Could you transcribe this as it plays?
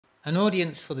An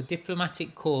audience for the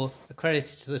diplomatic corps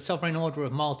accredited to the Sovereign Order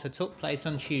of Malta took place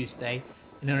on Tuesday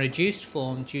in a reduced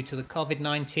form due to the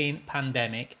COVID-19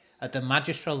 pandemic at the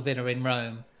Magistral Villa in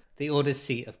Rome, the Order's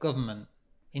seat of government.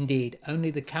 Indeed,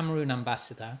 only the Cameroon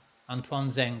ambassador, Antoine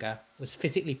Zenga, was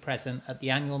physically present at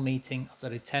the annual meeting of the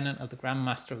Lieutenant of the Grand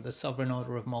Master of the Sovereign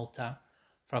Order of Malta,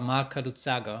 Fra Marco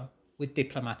Luzzago, with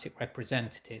diplomatic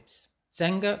representatives.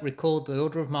 Zenga recalled the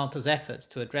Order of Malta's efforts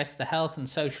to address the health and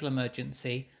social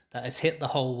emergency that has hit the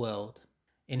whole world.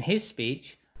 In his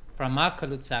speech, Fra Marco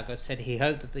Luzzago said he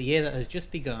hoped that the year that has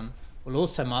just begun will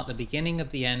also mark the beginning of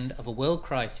the end of a world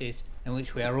crisis in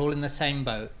which we are all in the same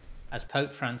boat, as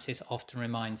Pope Francis often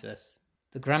reminds us.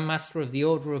 The Grand Master of the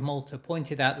Order of Malta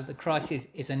pointed out that the crisis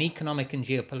is an economic and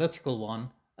geopolitical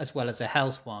one, as well as a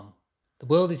health one. The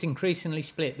world is increasingly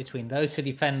split between those who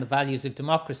defend the values of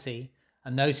democracy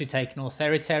and those who take an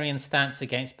authoritarian stance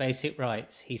against basic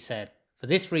rights, he said. For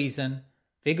this reason,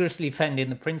 vigorously defending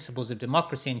the principles of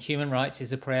democracy and human rights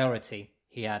is a priority,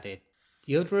 he added.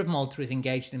 The Order of Malta is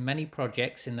engaged in many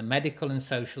projects in the medical and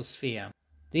social sphere.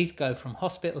 These go from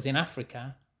hospitals in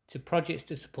Africa to projects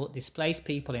to support displaced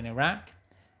people in Iraq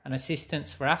and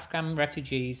assistance for Afghan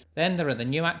refugees. Then there are the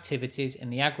new activities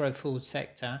in the agro-food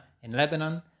sector in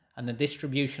Lebanon and the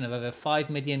distribution of over 5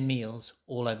 million meals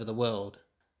all over the world.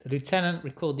 The lieutenant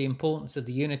recalled the importance of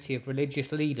the unity of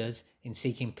religious leaders in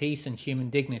seeking peace and human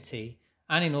dignity,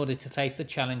 and in order to face the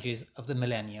challenges of the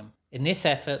millennium. In this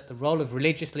effort, the role of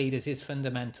religious leaders is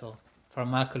fundamental, Fra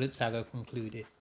Marco Luzzago concluded.